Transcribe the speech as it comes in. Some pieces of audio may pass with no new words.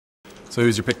So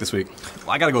who's your pick this week?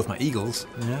 Well, I gotta go with my Eagles.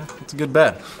 Yeah, that's a good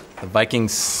bet. The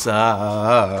Vikings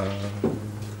suck.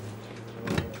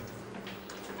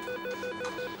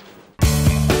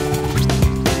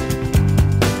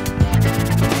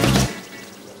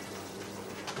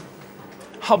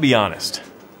 I'll be honest,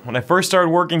 when I first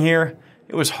started working here,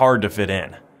 it was hard to fit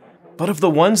in. But of the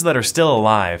ones that are still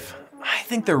alive, I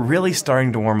think they're really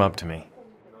starting to warm up to me.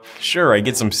 Sure, I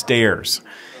get some stares,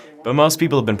 but most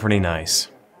people have been pretty nice.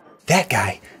 That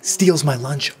guy steals my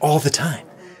lunch all the time.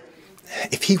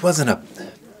 If he wasn't a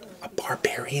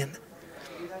barbarian,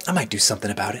 I might do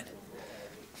something about it.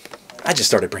 I just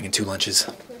started bringing 2 lunches.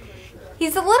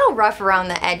 He's a little rough around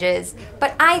the edges,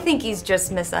 but I think he's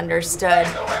just misunderstood.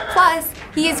 Plus,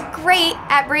 he is great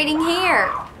at braiding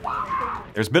hair.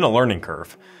 There's been a learning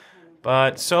curve,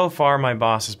 but so far my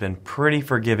boss has been pretty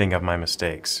forgiving of my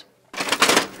mistakes.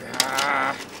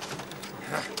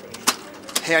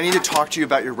 Hey, I need to talk to you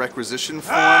about your requisition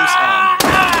forms,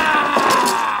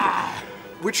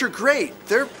 which are great.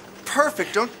 They're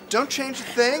perfect. Don't change a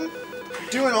thing. You're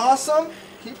doing awesome.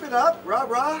 Keep it up. Rah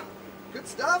rah. Good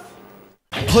stuff.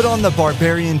 Put on the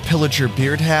Barbarian Pillager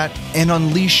Beard Hat and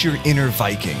unleash your inner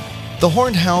Viking. The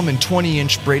horned helm and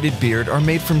 20-inch braided beard are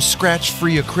made from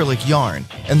scratch-free acrylic yarn,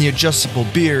 and the adjustable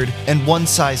beard and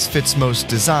one-size-fits-most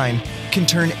design can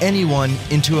turn anyone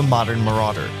into a modern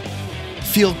marauder.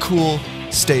 Feel cool,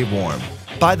 stay warm.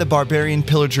 Buy the Barbarian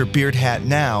Pillager Beard Hat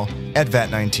now at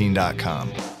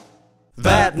vat19.com.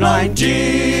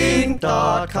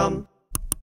 vat19.com.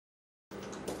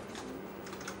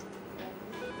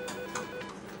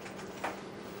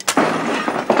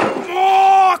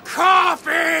 More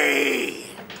coffee!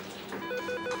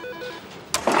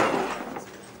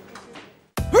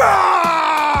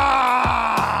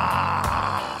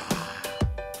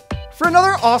 For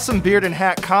another awesome beard and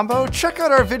hat combo, check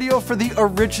out our video for the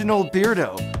original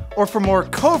Beardo. Or for more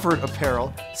covert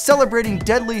apparel, celebrating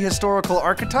deadly historical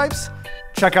archetypes,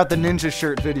 check out the Ninja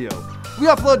Shirt video. We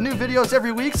upload new videos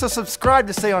every week, so subscribe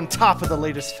to stay on top of the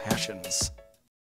latest fashions.